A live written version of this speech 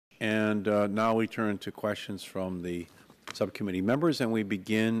And now we turn to questions from the subcommittee members, and we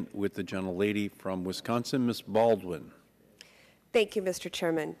begin with the gentlelady from Wisconsin, Ms. Baldwin. Thank you, Mr.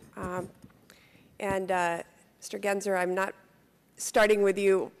 Chairman. Mr. Genzer, I'm not starting with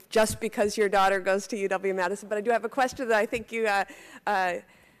you just because your daughter goes to UW-Madison, but I do have a question that I think you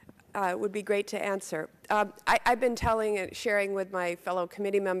would be great to answer. I've been telling and sharing with my fellow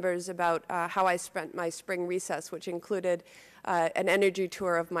committee members about how I spent my spring recess, which included an energy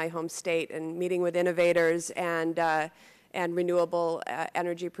tour of my home state and meeting with innovators and renewable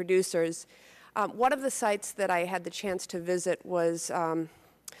energy producers. One of the sites that I had the chance to visit was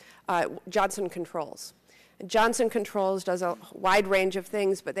Johnson Controls. Johnson Controls does a wide range of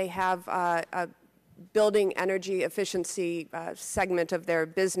things, but they have a building energy efficiency segment of their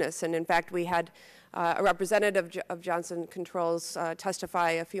business. And in fact, we had a representative of Johnson Controls testify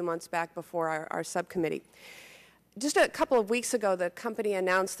a few months back before our subcommittee. Just a couple of weeks ago, the company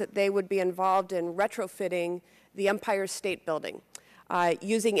announced that they would be involved in retrofitting the Empire State Building,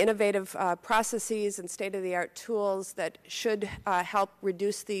 using innovative processes and state-of-the-art tools that should help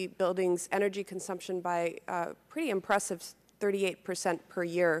reduce the building's energy consumption by a pretty impressive 38% per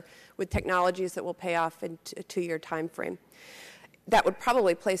year with technologies that will pay off in a 2-year time frame. That would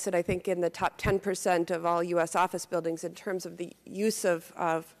probably place it, I think, in the top 10% of all U.S. office buildings in terms of the use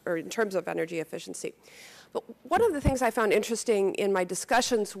or in terms of energy efficiency. But one of the things I found interesting in my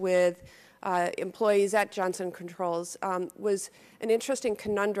discussions with employees at Johnson Controls was an interesting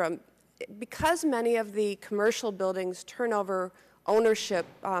conundrum. Because many of the commercial buildings turn over ownership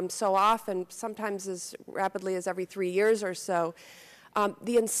so often, sometimes as rapidly as every 3 years or so,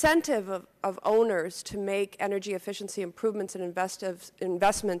 the incentive of owners to make energy efficiency improvements and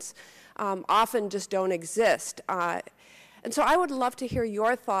investments often just don't exist. And so I would love to hear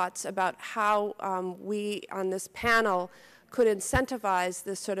your thoughts about how we on this panel could incentivize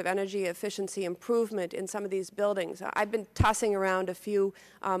this sort of energy efficiency improvement in some of these buildings. I've been tossing around a few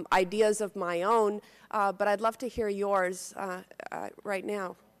ideas of my own, but I'd love to hear yours right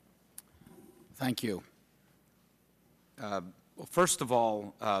now. Thank you. Well, first of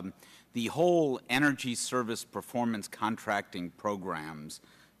all, the whole energy service performance contracting programs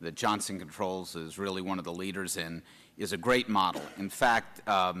that Johnson Controls is really one of the leaders in is a great model. In fact,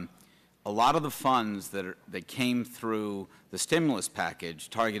 a lot of the funds that came through the stimulus package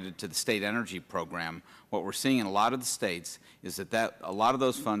targeted to the state energy program, what we're seeing in a lot of the states is that a lot of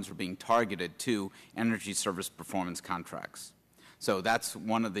those funds are being targeted to energy service performance contracts. So that's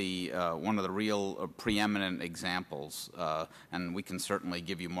one of the real preeminent examples, and we can certainly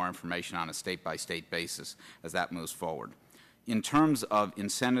give you more information on a state-by-state basis as that moves forward. In terms of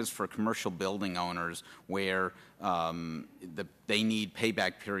incentives for commercial building owners where they need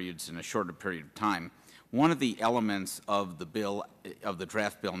payback periods in a shorter period of time, one of the elements of the bill, of the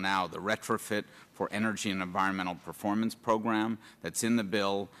draft bill now, the retrofit for energy and environmental performance program that's in the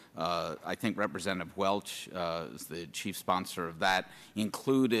bill, I think Representative Welch is the chief sponsor of that,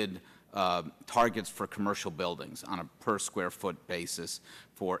 included targets for commercial buildings on a per square foot basis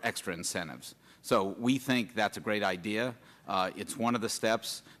for extra incentives. So we think that's a great idea. It's one of the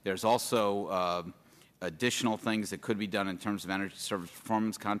steps. There's also additional things that could be done in terms of energy service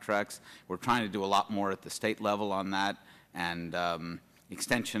performance contracts. We're trying to do a lot more at the state level on that, and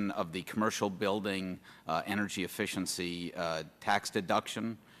extension of the commercial building energy efficiency tax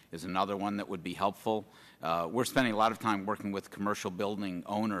deduction is another one that would be helpful. We're spending a lot of time working with commercial building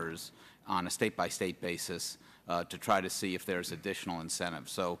owners on a state-by-state basis to try to see if there's additional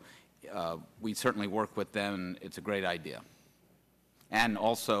incentives. So we certainly work with them, and it's a great idea. And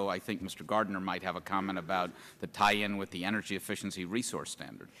also, I think Mr. Gardner might have a comment about the tie-in with the energy efficiency resource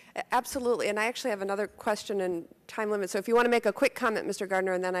standard. Absolutely, and I actually have another question and time limit. So if you want to make a quick comment, Mr.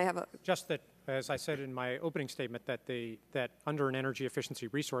 Gardner, and then I have a... Just that, as I said in my opening statement, that under an energy efficiency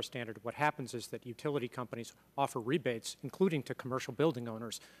resource standard, what happens is that utility companies offer rebates, including to commercial building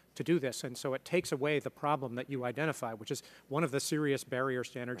owners, to do this. And so it takes away the problem that you identify, which is one of the serious barriers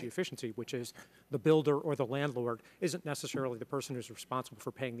to energy efficiency, which is the builder or the landlord isn't necessarily the person who's responsible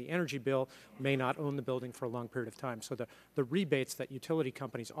for paying the energy bill, may not own the building for a long period of time. So the rebates that utility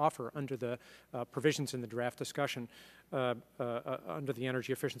companies offer under the provisions in the draft discussion under the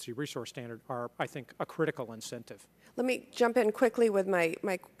energy efficiency resource standard are, I think, a critical incentive. Let me jump in quickly with my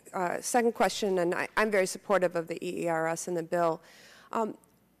second question, and I'm very supportive of the EERS and the bill.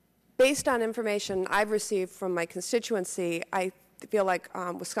 Based on information I've received from my constituency, I feel like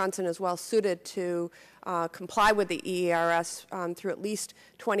Wisconsin is well suited to comply with the EERS through at least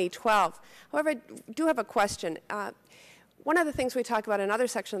 2012. However, I do have a question. One of the things we talk about in another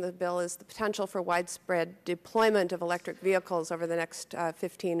section of the bill is the potential for widespread deployment of electric vehicles over the next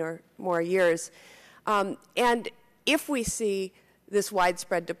 15 or more years. And if we see this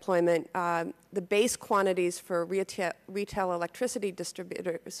widespread deployment, the base quantities for retail electricity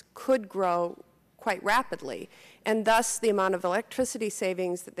distributors could grow quite rapidly, and thus the amount of electricity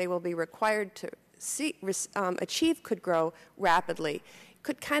savings that they will be required to achieve could grow rapidly.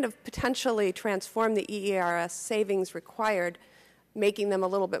 Could kind of potentially transform the EERS savings required, making them a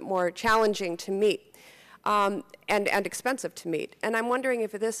little bit more challenging to meet and expensive to meet. And I'm wondering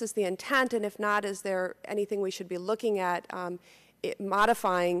if this is the intent, and if not, is there anything we should be looking at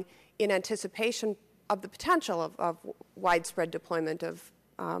modifying in anticipation of the potential of widespread deployment of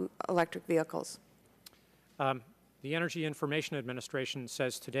electric vehicles? The Energy Information Administration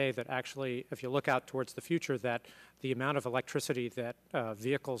says today that actually, if you look out towards the future, that the amount of electricity that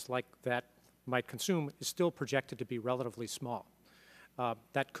vehicles like that might consume is still projected to be relatively small.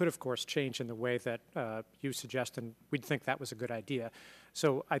 That could, of course, change in the way that you suggest, and we'd think that was a good idea.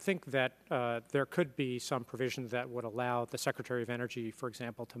 So I think that there could be some provision that would allow the Secretary of Energy, for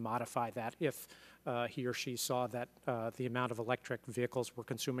example, to modify that if he or she saw that the amount of electric vehicles were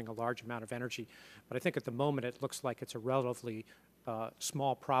consuming a large amount of energy. But I think at the moment it looks like it's a relatively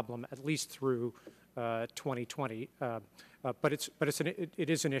small problem, at least through 2020. But it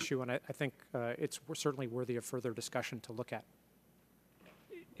is an issue, and I think it's certainly worthy of further discussion to look at.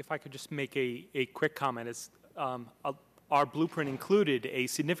 If I could just make a quick comment, our blueprint included a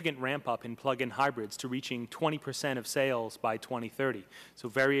significant ramp up in plug-in hybrids to reaching 20% of sales by 2030.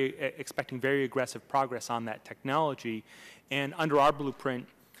 So expecting very aggressive progress on that technology. And under our blueprint,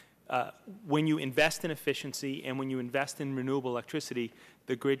 when you invest in efficiency and when you invest in renewable electricity,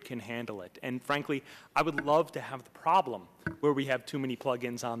 the grid can handle it. And frankly, I would love to have the problem where we have too many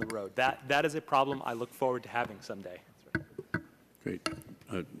plug-ins on the road. That is a problem I look forward to having someday. Great.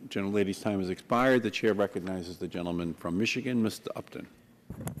 Gentlelady's time has expired. The chair recognizes the gentleman from Michigan, Mr. Upton.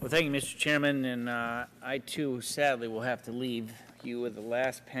 Well, thank you, Mr. Chairman, and I too, sadly, will have to leave you with the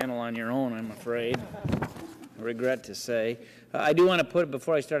last panel on your own, I'm afraid. I regret to say. I do want to put,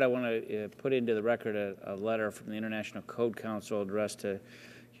 before I start, I want to put into the record a letter from the International Code Council addressed to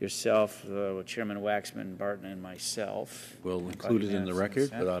yourself, Chairman Waxman, Barton, and myself. We'll include it in the record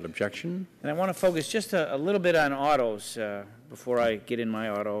without objection. And I want to focus just a little bit on autos before I get in my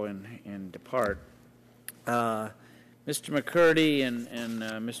auto and depart. Mr. McCurdy and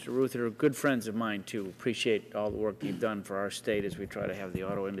Mr. Ruth are good friends of mine, too. Appreciate all the work you've done for our state as we try to have the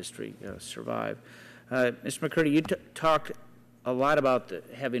auto industry survive. Mr. McCurdy, you talked a lot about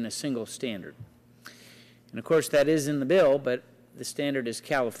having a single standard. And, of course, that is in the bill, but the standard is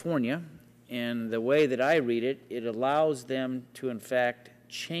California, and the way that I read it, it allows them to, in fact,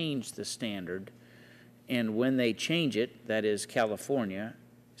 change the standard, and when they change it, that is California,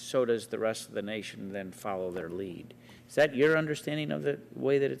 so does the rest of the nation then follow their lead. Is that your understanding of the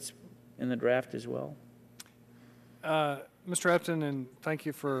way that it's in the draft as well? Mr. Upton, and thank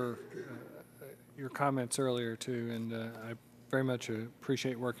you for your comments earlier, too, and I very much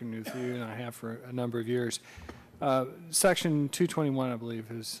appreciate working with you, and I have for a number of years. Section 221, I believe,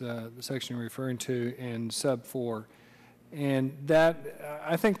 is the section you're referring to in sub 4, and that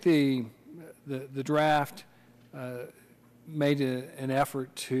I think the draft made an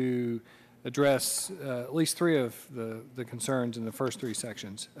effort to address at least 3 of the concerns in the first 3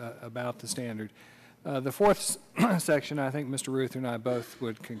 sections about the standard. The 4th section, I think Mr. Ruth and I both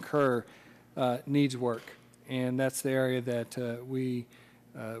would concur, needs work, and that's the area that we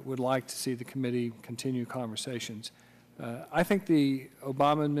would like to see the committee continue conversations. I think the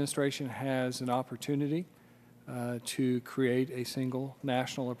Obama administration has an opportunity to create a single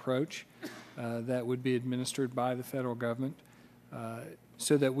national approach that would be administered by the federal government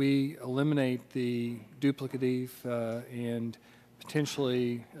so that we eliminate the duplicative and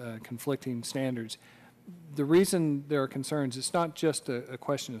potentially conflicting standards. The reason there are concerns, it's not just a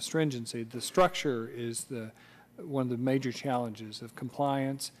question of stringency. The structure is one of the major challenges of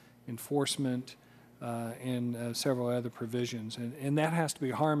compliance, enforcement, and several other provisions. And that has to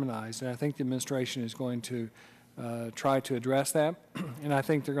be harmonized. And I think the administration is going to try to address that. And I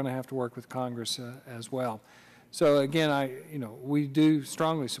think they're going to have to work with Congress as well. So again, we do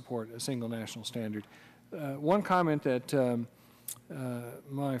strongly support a single national standard. One comment that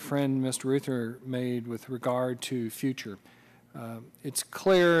my friend Mr. Ruther made with regard to future. It's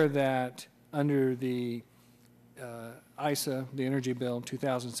clear that under the ISA, the Energy Bill in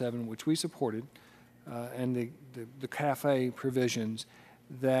 2007, which we supported, and the CAFE provisions,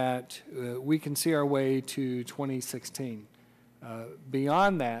 that we can see our way to 2016.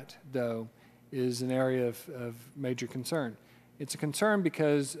 Beyond that, though, is an area of major concern. It's a concern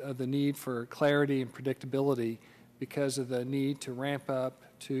because of the need for clarity and predictability, because of the need to ramp up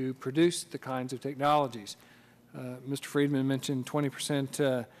to produce the kinds of technologies. Mr. Friedman mentioned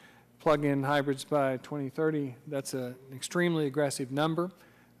 20% plug-in hybrids by 2030. That's an extremely aggressive number.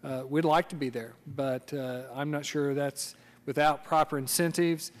 We'd like to be there, but I'm not sure that's without proper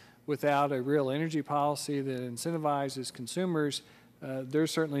incentives, without a real energy policy that incentivizes consumers.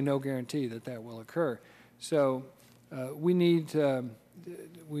 There's certainly no guarantee that that will occur. So we need,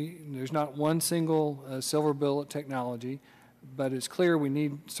 there's not one single silver bullet technology, but it's clear we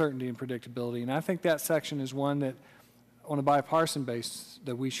need certainty and predictability. And I think that section is one that, on a bipartisan basis,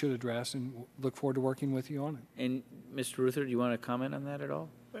 that we should address, and look forward to working with you on it. And Mr. Ruther, do you want to comment on that at all?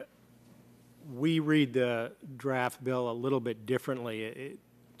 We read the draft bill a little bit differently.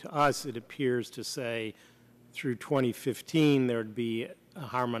 To us, it appears to say through 2015 there would be a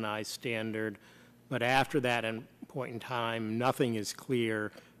harmonized standard, but after that point in time, nothing is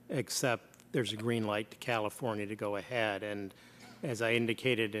clear except there's a green light to California to go ahead. And as I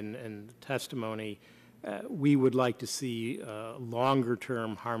indicated in the testimony, we would like to see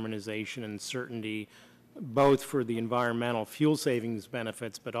longer-term harmonization and certainty, both for the environmental fuel savings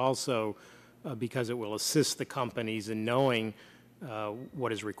benefits, but also because it will assist the companies in knowing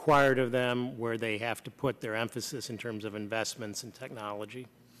what is required of them, where they have to put their emphasis in terms of investments in technology.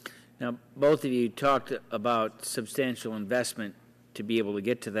 Now, both of you talked about substantial investment to be able to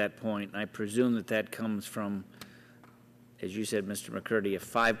get to that point. I presume that that comes from, as you said, Mr. McCurdy, a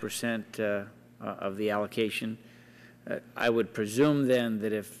 5% of the allocation. I would presume then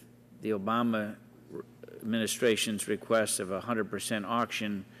that if the Obama administration's request of a 100%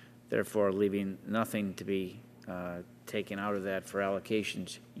 auction, therefore leaving nothing to be taken out of that for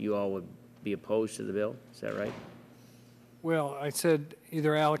allocations, you all would be opposed to the bill. Is that right? Well, I said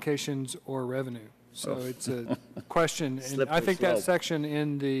either allocations or revenue. So it's a question. And I think that section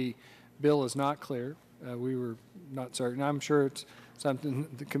in the bill is not clear. We were not certain. I'm sure it's something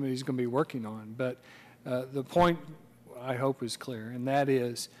the committee is going to be working on. But the point, I hope, is clear, and that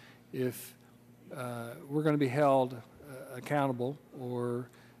is if we're going to be held accountable or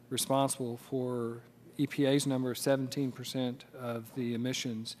responsible for EPA's number of 17% of the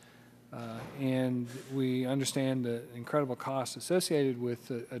emissions, and we understand the incredible costs associated with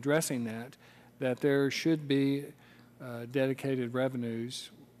addressing that, that there should be dedicated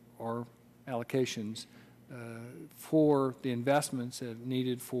revenues or allocations for the investments that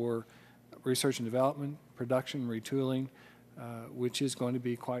needed for research and development, production, retooling, which is going to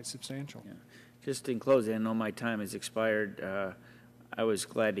be quite substantial. Yeah. Just in closing, I know my time has expired. I was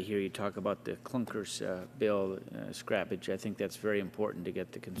glad to hear you talk about the clunkers bill, scrappage. I think that's very important to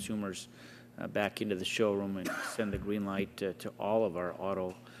get the consumers back into the showroom and send the green light to all of our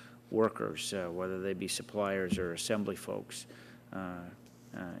auto workers, whether they be suppliers or assembly folks.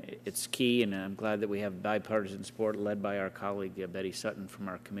 It's key, and I'm glad that we have bipartisan support led by our colleague Betty Sutton from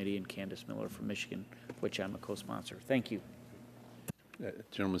our committee and Candace Miller from Michigan, which I'm a co-sponsor. Thank you.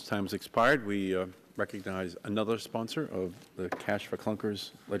 Gentleman's time has expired. We recognize another sponsor of the Cash for Clunkers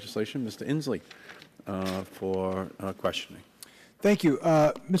legislation, Mr. Inslee, for questioning. Thank you.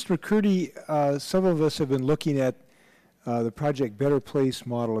 Mr. McCurdy, some of us have been looking at the Project Better Place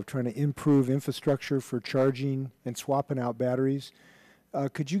model of trying to improve infrastructure for charging and swapping out batteries.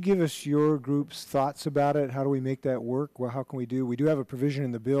 Could you give us your group's thoughts about it? How do we make that work? Well, how can we do? We do have a provision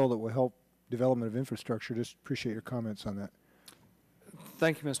in the bill that will help development of infrastructure. Just appreciate your comments on that.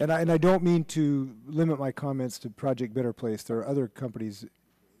 Thank you, Mr. And I don't mean to limit my comments to Project Better Place. There are other companies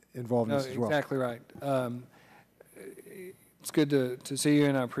involved in this as well. Exactly right. It's good to see you,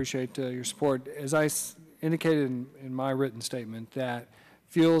 and I appreciate your support. As I indicated in my written statement, that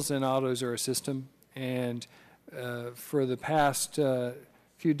fuels and autos are a system, and for the past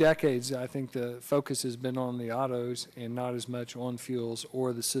few decades, I think the focus has been on the autos and not as much on fuels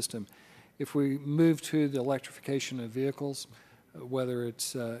or the system. If we move to the electrification of vehicles, whether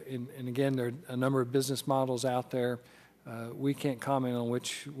it's, and again, there are a number of business models out there. We can't comment on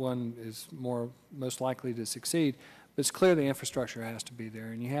which one is most likely to succeed, but it's clear the infrastructure has to be there,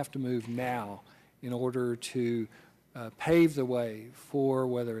 and you have to move now in order to pave the way for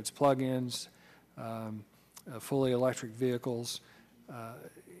whether it's plug-ins, fully electric vehicles,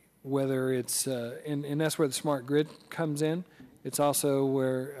 whether it's, and that's where the smart grid comes in. It's also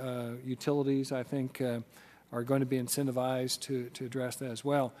where utilities, I think, are going to be incentivized to address that as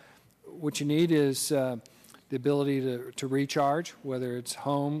well. What you need is the ability to recharge, whether it's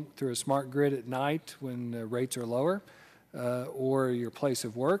home through a smart grid at night when the rates are lower, or your place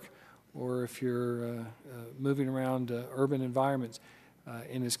of work, or if you're moving around urban environments.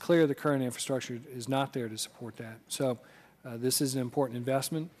 And it's clear the current infrastructure is not there to support that. So this is an important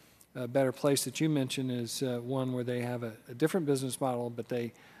investment. A Better Place that you mentioned is one where they have a different business model, but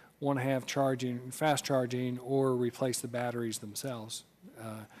they want to have charging, fast charging, or replace the batteries themselves.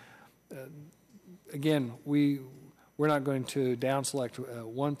 Again, we're not going to down select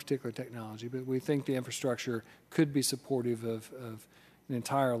one particular technology, but we think the infrastructure could be supportive of an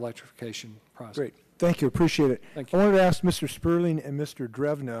entire electrification process. Great. Thank you. Appreciate it. Thank you. I wanted to ask Mr. Sperling and Mr.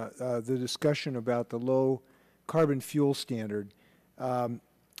 Drevna the discussion about the low carbon fuel standard.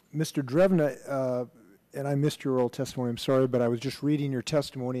 Mr. Drevna, and I missed your oral testimony, I'm sorry, but I was just reading your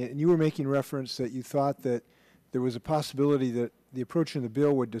testimony, and you were making reference that you thought that there was a possibility that the approach in the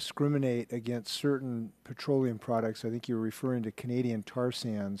bill would discriminate against certain petroleum products. I think you were referring to Canadian tar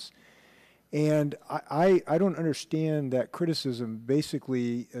sands. And I don't understand that criticism.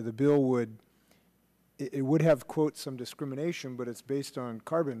 Basically, the bill would, it would have, quote, some discrimination, but it's based on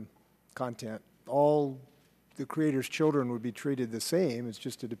carbon content. All the creator's children would be treated the same. It's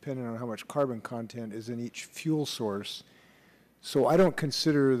just dependent on how much carbon content is in each fuel source. So I don't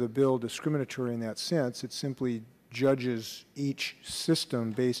consider the bill discriminatory in that sense. It simply judges each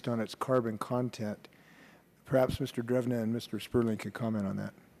system based on its carbon content. Perhaps Mr. Drevna and Mr. Sperling could comment on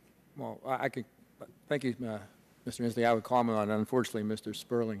that. Well, I could, thank you, Mr. Inslee. I would comment on it. Unfortunately, Mr.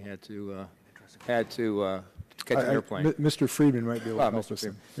 Sperling had to catch an airplane. Mr. Friedman might be able to help Mr. us.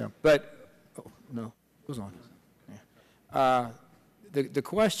 Friedman. Yeah. But, oh, no, it goes on. Yeah. The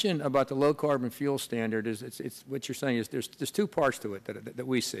question about the low carbon fuel standard is, it's what you're saying is there's two parts to it that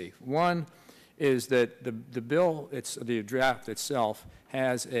we see. One is that the bill, the draft itself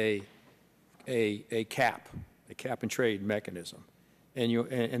has a cap and trade mechanism.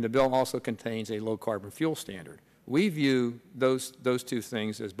 And the bill also contains a low carbon fuel standard. We view those two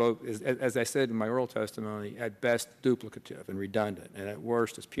things as both, as I said in my oral testimony, at best duplicative and redundant, and at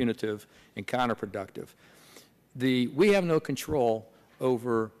worst as punitive and counterproductive. We have no control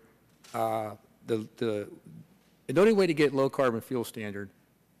over the only way to get low carbon fuel standard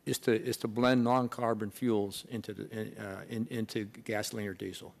is to blend non-carbon fuels into gasoline or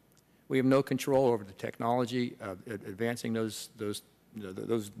diesel. We have no control over the technology of advancing those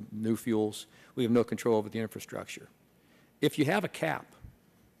new fuels. We have no control over the infrastructure. If you have a cap,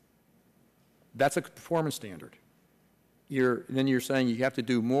 that's a performance standard. Then you're saying you have to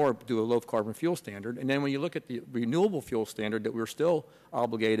do more, do a low carbon fuel standard. And then when you look at the renewable fuel standard that we're still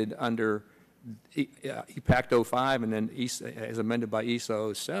obligated under EPACT 05 and then as amended by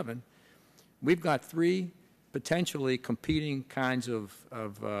ESA 07, we've got three potentially competing kinds of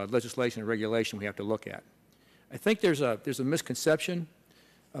legislation and regulation we have to look at. I think there's a misconception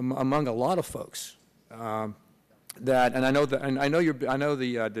among a lot of folks that, and I know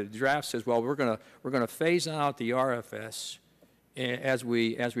the draft says, well, we're going to phase out the RFS as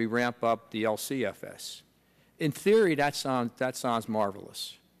we ramp up the LCFS. In theory, that sounds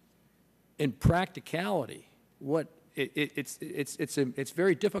marvelous. In practicality, it's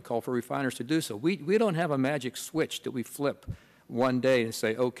very difficult for refiners to do so. We don't have a magic switch that we flip one day and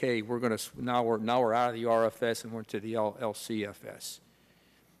say, okay, now we're out of the RFS and we're to the LCFS.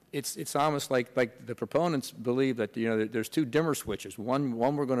 It's almost like the proponents believe that there's two dimmer switches. One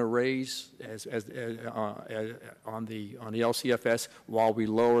we're going to raise on the LCFS while we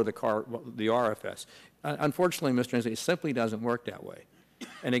lower the RFS. Unfortunately, Mr. Inslee, it simply doesn't work that way.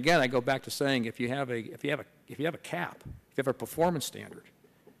 And again, I go back to saying if you have a cap, if you have a performance standard,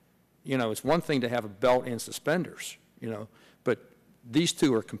 it's one thing to have a belt and suspenders, but these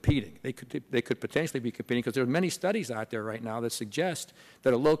two are competing. They could potentially be competing because there are many studies out there right now that suggest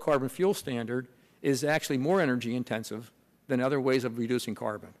that a low carbon fuel standard is actually more energy intensive than other ways of reducing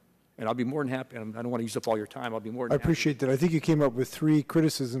carbon. And I'll be more than happy. I don't want to use up all your time. I'll be more than happy. I appreciate that. I think you came up with 3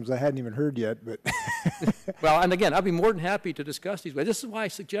 criticisms I hadn't even heard yet, but well, and again, I'll be more than happy to discuss these. But this is why I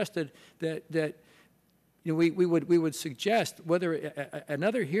suggested that we would suggest whether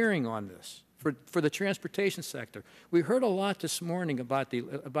another hearing on this for the transportation sector. We heard a lot this morning about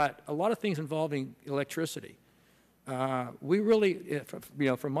a lot of things involving electricity. We really,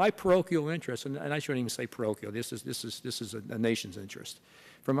 from my parochial interest, and I shouldn't even say parochial. This is a nation's interest.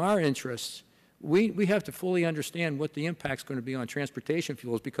 From our interests, we have to fully understand what the impact's going to be on transportation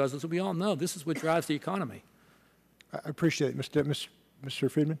fuels because, as we all know, this is what drives the economy. I appreciate it. Mr.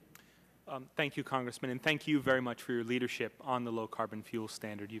 Friedman? Thank you, Congressman, and thank you very much for your leadership on the low-carbon fuel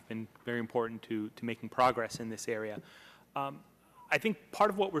standard. You've been very important to making progress in this area. I think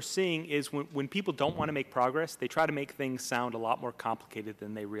part of what we're seeing is when people don't want to make progress, they try to make things sound a lot more complicated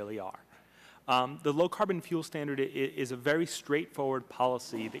than they really are. The low-carbon fuel standard is a very straightforward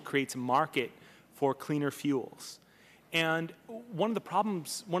policy that creates a market for cleaner fuels. And one of the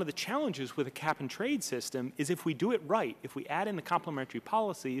problems, one of the challenges with a cap and trade system is if we do it right, if we add in the complementary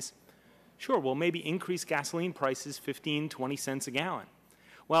policies, sure, we'll maybe increase gasoline prices 15, 20 cents a gallon.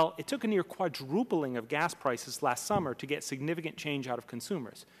 Well, it took a near quadrupling of gas prices last summer to get significant change out of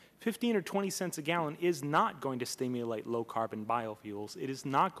consumers. 15 or 20 cents a gallon is not going to stimulate low-carbon biofuels. It is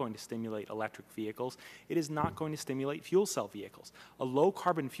not going to stimulate electric vehicles. It is not going to stimulate fuel cell vehicles. A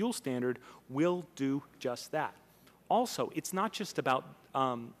low-carbon fuel standard will do just that. Also, it's not just about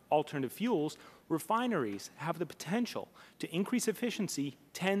alternative fuels. Refineries have the potential to increase efficiency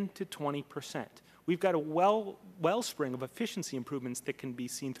 10 to 20%. We've got a wellspring of efficiency improvements that can be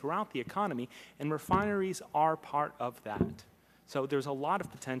seen throughout the economy, and refineries are part of that. So there's a lot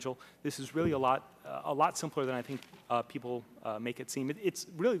of potential. This is really a lot simpler than I think people make it seem. It's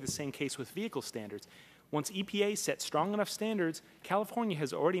really the same case with vehicle standards. Once EPA sets strong enough standards, California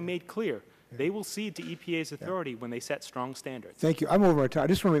has already made clear they will cede to EPA's authority when they set strong standards. Thank you. I'm over my time. I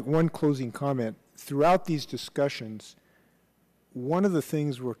just want to make one closing comment. Throughout these discussions, one of the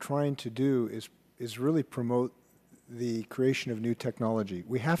things we're trying to do is really promote the creation of new technology.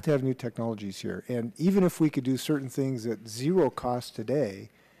 We have to have new technologies here. And even if we could do certain things at zero cost today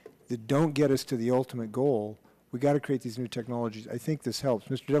that don't get us to the ultimate goal, we got to create these new technologies. I think this helps.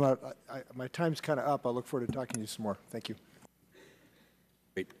 Mr. Dillon, my time's kind of up. I look forward to talking to you some more. Thank you.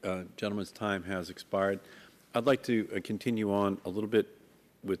 Great. Gentleman's time has expired. I'd like to continue on a little bit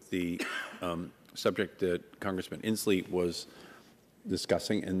with the subject that Congressman Inslee was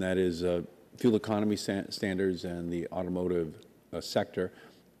discussing, and that is fuel economy standards and the automotive sector,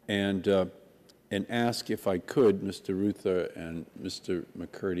 and ask if I could, Mr. Ruther and Mr.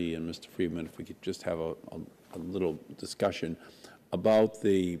 McCurdy and Mr. Friedman, if we could just have a little discussion about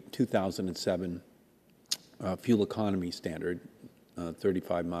the 2007 fuel economy standard,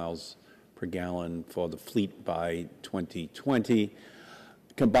 35 miles per gallon for the fleet by 2020,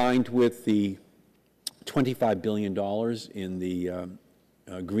 combined with the $25 billion in the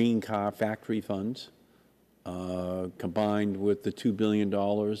green car factory funds, combined with the $2 billion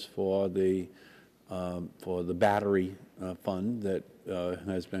for the battery fund that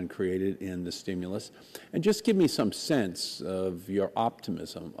has been created in the stimulus. And just give me some sense of your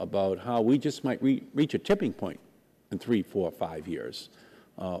optimism about how we just might reach a tipping point in 3, 4, 5 years,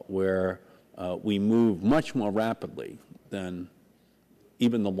 where we move much more rapidly than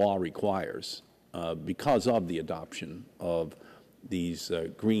even the law requires because of the adoption of these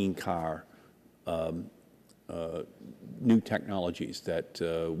green car new technologies that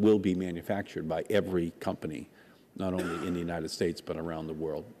will be manufactured by every company, not only in the United States but around the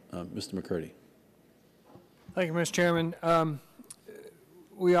world. Mr. McCurdy. Thank you, Mr. Chairman.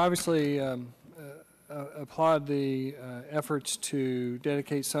 We obviously applaud the efforts to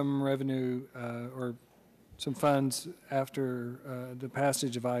dedicate some revenue or some funds after the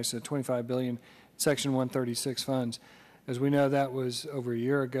passage of ACES, $25 billion, Section 136 funds. As we know, that was over a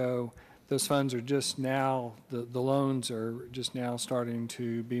year ago. Those funds are just now, the loans are just now starting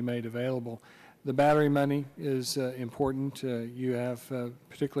to be made available. The battery money is important. You have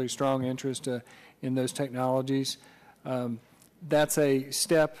particularly strong interest in those technologies. That's a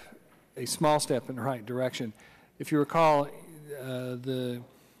step, a small step in the right direction. If you recall, the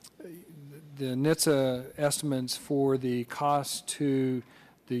NHTSA estimates for the cost to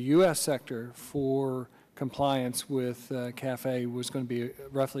the U.S. sector for compliance with CAFE was going to be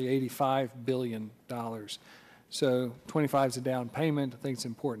roughly $85 billion. So 25 is a down payment. I think it's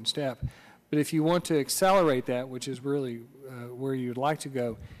an important step. But if you want to accelerate that, which is really where you'd like to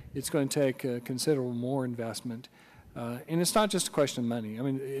go, it's going to take considerable more investment. And it's not just a question of money. I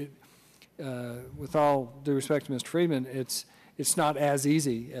mean, with all due respect to Mr. Friedman, it's not as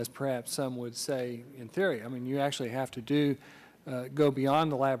easy as perhaps some would say in theory. I mean, you actually have to go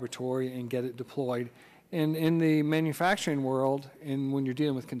beyond the laboratory and get it deployed. And in the manufacturing world, and when you're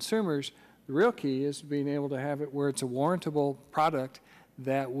dealing with consumers, the real key is being able to have it where it's a warrantable product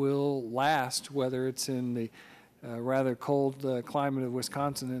that will last, whether it's in the rather cold climate of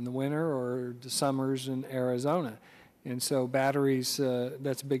Wisconsin in the winter or the summers in Arizona. And so batteries,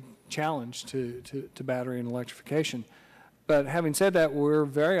 that's a big challenge to battery and electrification. But having said that, we're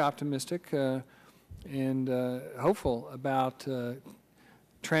very optimistic and hopeful about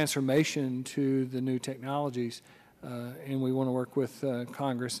transformation to the new technologies, and we want to work with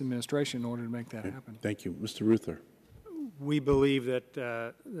Congress and administration in order to make that happen. Thank you. Mr. Ruther. We believe that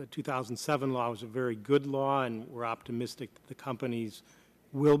the 2007 law was a very good law, and we're optimistic that the companies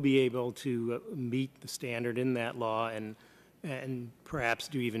will be able to meet the standard in that law and perhaps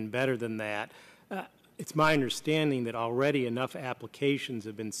do even better than that. It's my understanding that already enough applications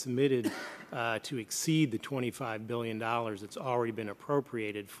have been submitted to exceed the $25 billion that's already been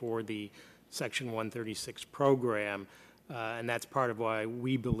appropriated for the Section 136 program. And that's part of why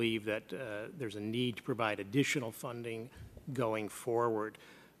we believe that there's a need to provide additional funding going forward.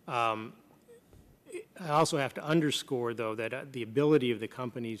 I also have to underscore, though, that the ability of the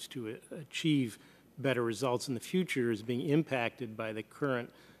companies to achieve better results in the future is being impacted by the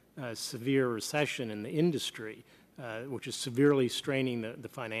current severe recession in the industry, which is severely straining the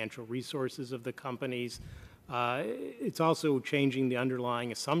financial resources of the companies. It's also changing the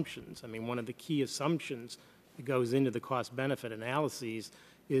underlying assumptions. I mean, one of the key assumptions that goes into the cost-benefit analyses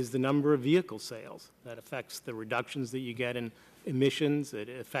is the number of vehicle sales. That affects the reductions that you get in emissions. It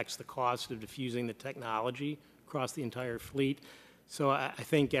affects the cost of diffusing the technology across the entire fleet. So I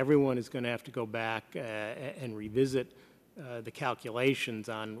think everyone is going to have to go back and revisit the calculations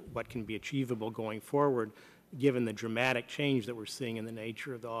on what can be achievable going forward, given the dramatic change that we're seeing in the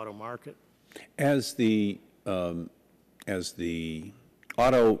nature of the auto market. As the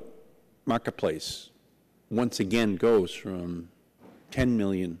auto marketplace once again goes from 10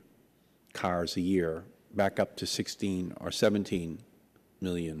 million cars a year back up to 16 or 17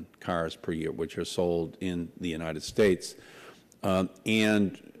 million cars per year, which are sold in the United States,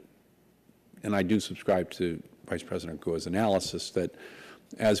 and I do subscribe to Vice President Gore's analysis that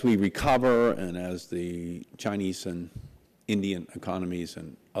as we recover and as the Chinese and Indian economies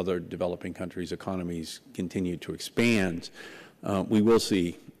and other developing countries' economies continue to expand, we will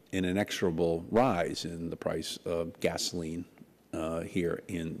see an inexorable rise in the price of gasoline here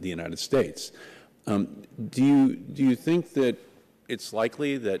in the United States. Do you think that it's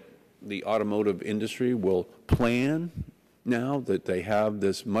likely that the automotive industry will plan now that they have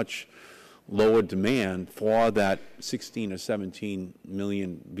this much lower demand for that 16 or 17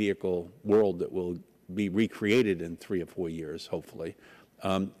 million vehicle world that will be recreated in 3 or 4 years, hopefully,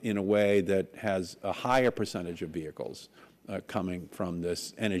 in a way that has a higher percentage of vehicles coming from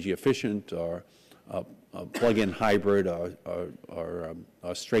this energy efficient or plug-in hybrid or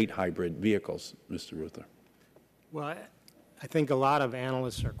straight hybrid vehicles, Mr. Ruther? Well, I think a lot of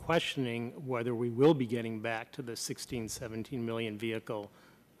analysts are questioning whether we will be getting back to the 16, 17 million vehicle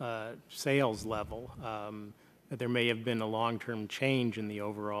sales level. That there may have been a long-term change in the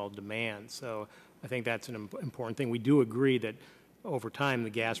overall demand. So I think that's an important thing. We do agree that over time the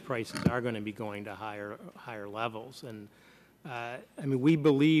gas prices are going to be going to higher levels. And I mean, we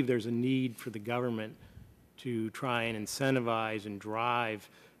believe there's a need for the government to try and incentivize and drive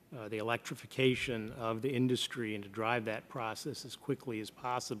the electrification of the industry and to drive that process as quickly as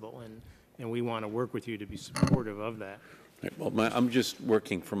possible. And we want to work with you to be supportive of that. Well, I'm just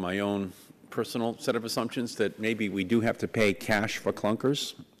working from my own personal set of assumptions that maybe we do have to pay cash for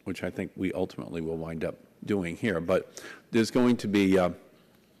clunkers, which I think we ultimately will wind up doing here. But there's going to be a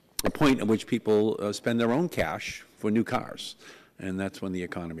point at which people spend their own cash for new cars, and that's when the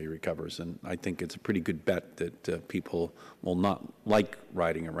economy recovers. And I think it's a pretty good bet that people will not like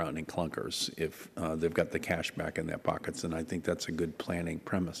riding around in clunkers if they've got the cash back in their pockets, and I think that's a good planning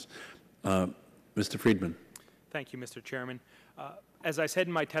premise. Mr. Friedman. Thank you, Mr. Chairman. As I said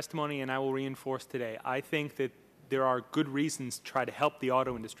in my testimony, and I will reinforce today, I think that there are good reasons to try to help the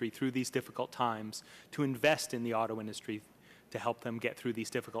auto industry through these difficult times, to invest in the auto industry to help them get through these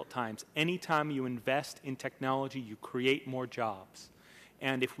difficult times. Anytime you invest in technology, you create more jobs.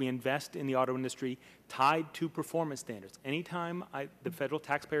 And if we invest in the auto industry tied to performance standards, anytime the federal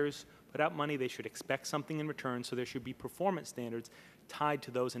taxpayers put out money, they should expect something in return, so there should be performance standards tied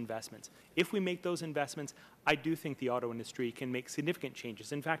to those investments. If we make those investments, I do think the auto industry can make significant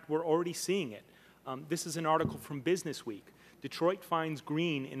changes. In fact, we're already seeing it. This is an article from Business Week. Detroit finds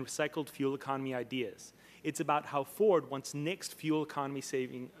green in recycled fuel economy ideas. It's about how Ford once nixed fuel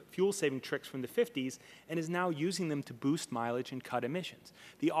saving tricks from the 50s and is now using them to boost mileage and cut emissions.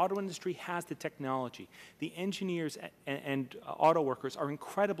 The auto industry has the technology. The engineers and auto workers are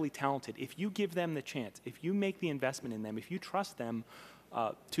incredibly talented. If you give them the chance, if you make the investment in them, if you trust them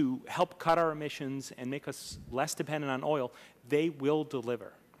to help cut our emissions and make us less dependent on oil, they will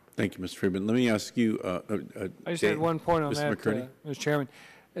deliver. Thank you, Mr. Friedman. Let me ask you, I just had one point on Mr. that, McCurdy. Mr. Chairman.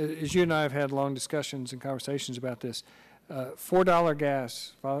 As you and I have had long discussions and conversations about this, $4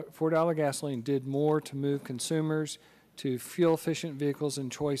 gasoline did more to move consumers to fuel-efficient vehicles and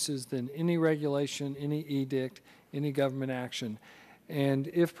choices than any regulation, any edict, any government action. And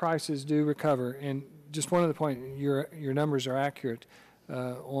if prices do recover, and just one other point, your numbers are accurate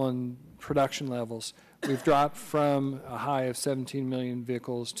on production levels. We've dropped from a high of 17 million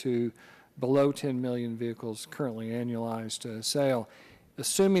vehicles to below 10 million vehicles currently annualized sale.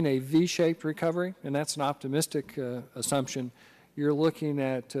 assuming a V-shaped recovery, and that's an optimistic assumption, you're looking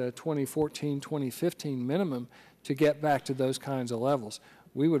at 2014, 2015 minimum to get back to those kinds of levels.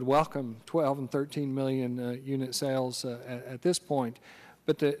 We would welcome 12 and 13 million unit sales at this point.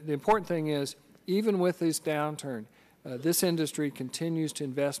 But the important thing is, even with this downturn, this industry continues to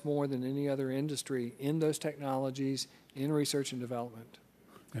invest more than any other industry in those technologies, in research and development.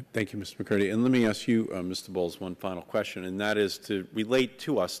 Thank you, Mr. McCurdy. And let me ask you, Mr. Bowles, one final question, and that is to relate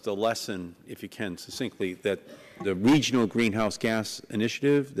to us the lesson, if you can, succinctly, that the Regional Greenhouse Gas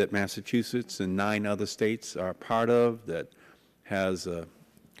Initiative that Massachusetts and 9 other states are part of, that has a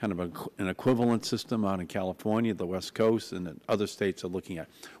kind of an equivalent system out in California, the West Coast, and that other states are looking at.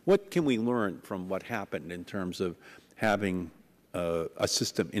 What can we learn from what happened in terms of having a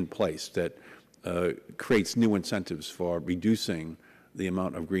system in place that creates new incentives for reducing the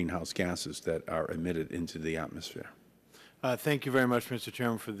amount of greenhouse gases that are emitted into the atmosphere? Thank you very much, Mr.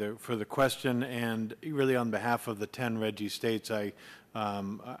 Chairman, for the question. And really, on behalf of the 10 RGGI states,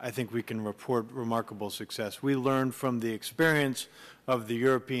 I think we can report remarkable success. We learned from the experience of the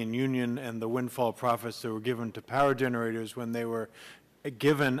European Union and the windfall profits that were given to power generators when they were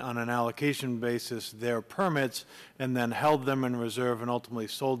given on an allocation basis their permits and then held them in reserve and ultimately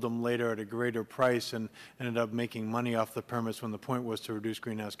sold them later at a greater price and ended up making money off the permits when the point was to reduce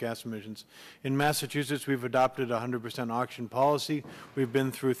greenhouse gas emissions. In Massachusetts, we've adopted a 100% auction policy. We've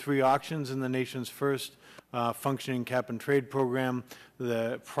been through 3 auctions in the nation's first functioning cap and trade program.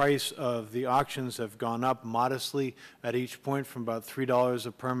 The price of the auctions have gone up modestly at each point from about $3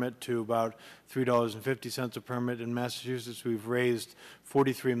 a permit to about $3.50 a permit. In Massachusetts, we've raised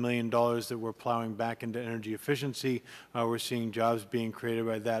 $43 million that we're plowing back into energy efficiency. We're seeing jobs being created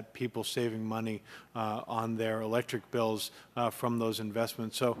by that, people saving money on their electric bills from those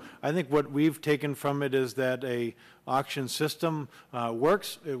investments. So I think what we've taken from it is that a auction system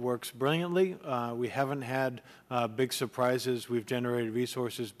works. It works brilliantly. We haven't had big surprises. We've generated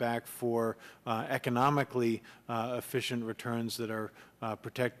resources back for economically efficient returns that are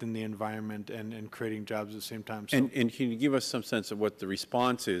protecting the environment and creating jobs at the same time. So And can you give us some sense of what the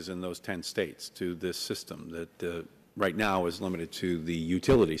response is in those 10 states to this system that right now is limited to the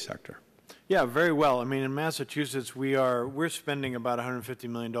utility sector? yeah, very well. I mean, in Massachusetts, we're spending about $150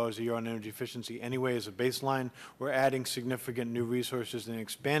 million a year on energy efficiency anyway as a baseline. We're adding significant new resources and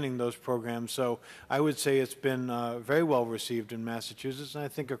expanding those programs. So I would say it's been very well received in Massachusetts, and I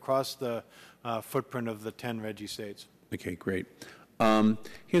think across the footprint of the 10 RGGI states. Okay, great.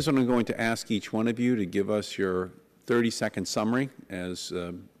 Here's what I'm going to ask each one of you to give us your 30-second summary as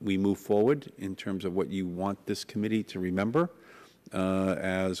we move forward in terms of what you want this committee to remember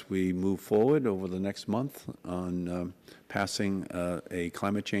as we move forward over the next month on passing a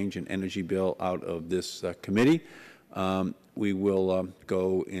climate change and energy bill out of this committee. We will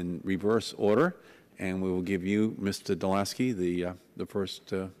go in reverse order, and we will give you, Mr. Delaski, the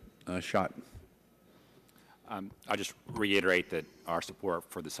first shot. I'll just reiterate that our support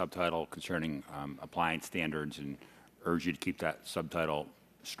for the subtitle concerning appliance standards, and urge you to keep that subtitle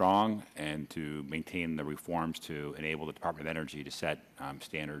strong and to maintain the reforms to enable the Department of Energy to set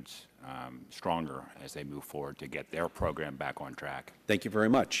standards stronger as they move forward to get their program back on track. Thank you very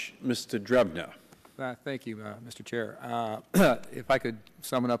much. Mr. Drebner. Thank you, Mr. Chair. If I could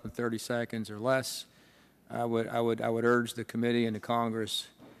sum it up in 30 seconds or less, I would urge the committee and the Congress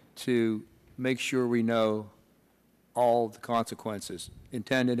to make sure we know all the consequences,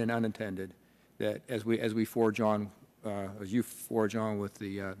 intended and unintended, that as we forge on, as you forge on with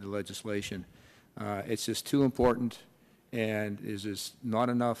the legislation, it's just too important, and is just not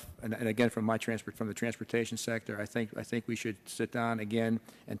enough. And again, from the transportation sector, I think we should sit down again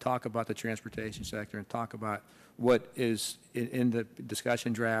and talk about the transportation sector and talk about what is in the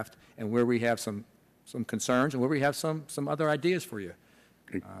discussion draft and where we have some concerns and where we have some other ideas for you.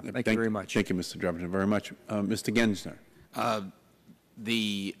 Thank you very much. Thank you, Mr. Drebner, very much. Mr. Gensner.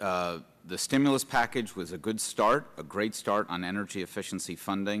 The stimulus package was a good start, a great start on energy efficiency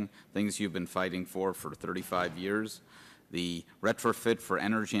funding, things you've been fighting for 35 years. The retrofit for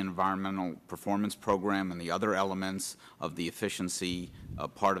energy and environmental performance program and the other elements of the efficiency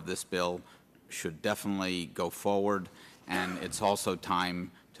part of this bill should definitely go forward, and it's also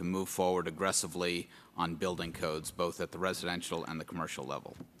time to move forward aggressively on building codes, both at the residential and the commercial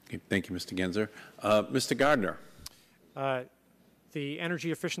level. Okay, thank you, Mr. Gensler. Mr. Gardner. The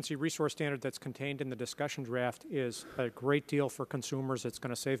energy efficiency resource standard that's contained in the discussion draft is a great deal for consumers. It's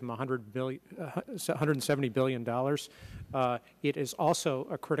going to save them $170 billion. It is also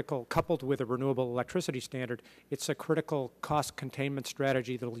a critical, coupled with a renewable electricity standard, it's a critical cost containment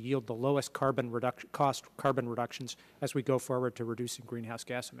strategy that will yield the lowest carbon reductions as we go forward to reducing greenhouse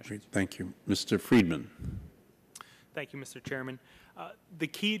gas emissions. Great. Thank you. Mr. Friedman. Thank you, Mr. Chairman. The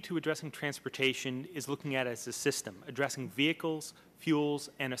key to addressing transportation is looking at it as a system, addressing vehicles, fuels,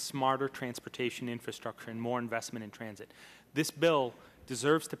 and a smarter transportation infrastructure and more investment in transit. This bill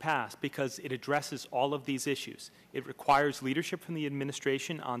deserves to pass because it addresses all of these issues. It requires leadership from the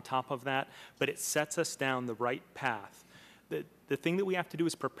administration on top of that, but it sets us down the right path. The thing that we have to do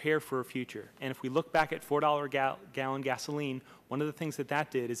is prepare for a future. And if we look back at $4 gallon gasoline, one of the things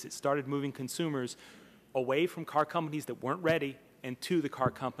that did is it started moving consumers away from car companies that weren't ready and to the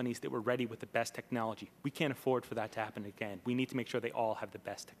car companies that were ready with the best technology. We can't afford for that to happen again. We need to make sure they all have the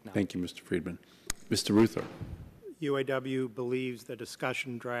best technology. Thank you, Mr. Friedman. Mr. Ruther. UAW believes the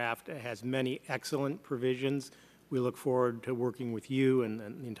discussion draft has many excellent provisions. We look forward to working with you and the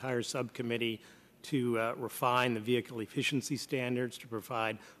entire subcommittee to refine the vehicle efficiency standards, to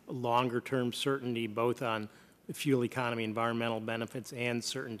provide longer-term certainty both on the fuel economy, environmental benefits, and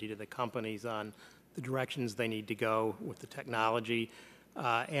certainty to the companies on the directions they need to go with the technology.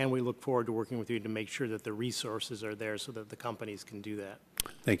 And we look forward to working with you to make sure that the resources are there so that the companies can do that.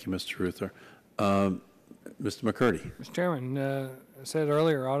 Thank you, Mr. Ruther. Mr. McCurdy. Mr. Chairman, I said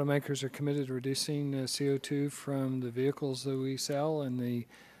earlier, automakers are committed to reducing CO2 from the vehicles that we sell and the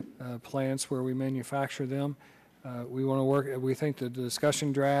plants where we manufacture them. We want to work, we think the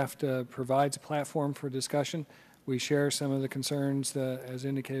discussion draft provides a platform for discussion. We share some of the concerns as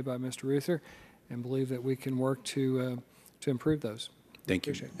indicated by Mr. Ruther, and believe that we can work to improve those. Thank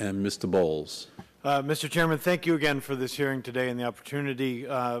you. And Mr. Bowles. Mr. Chairman, thank you again for this hearing today and the opportunity.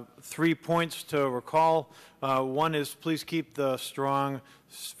 3 points to recall. One is please keep the strong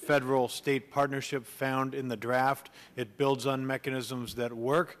federal-state partnership found in the draft. It builds on mechanisms that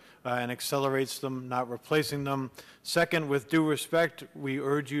work and accelerates them, not replacing them. Second, with due respect, we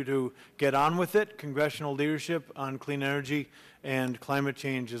urge you to get on with it. Congressional leadership on clean energy and climate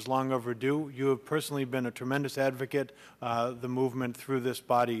change is long overdue. You have personally been a tremendous advocate. The movement through this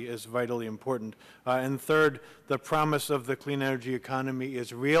body is vitally important. And third, the promise of the clean energy economy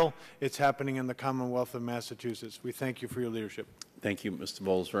is real. It's happening in the Commonwealth of Massachusetts. We thank you for your leadership. Thank you, Mr.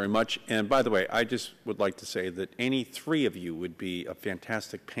 Bowles, very much. And by the way, I just would like to say that any three of you would be a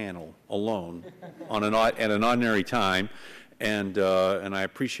fantastic panel alone on at an ordinary time. And I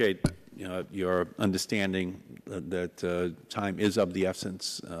appreciate your understanding that time is of the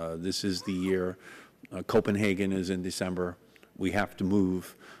essence. This is the year. Copenhagen is in December. We have to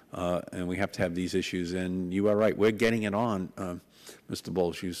move, and we have to have these issues. And you are right. We're getting it on, Mr.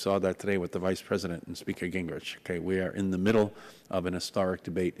 Bowles. You saw that today with the Vice President and Speaker Gingrich. Okay, we are in the middle of an historic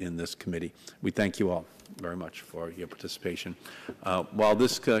debate in this committee. We thank you all very much for your participation. While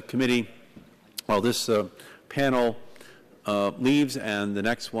this panel leaves and the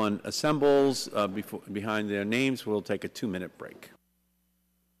next one assembles behind their names, we'll take a 2-minute break.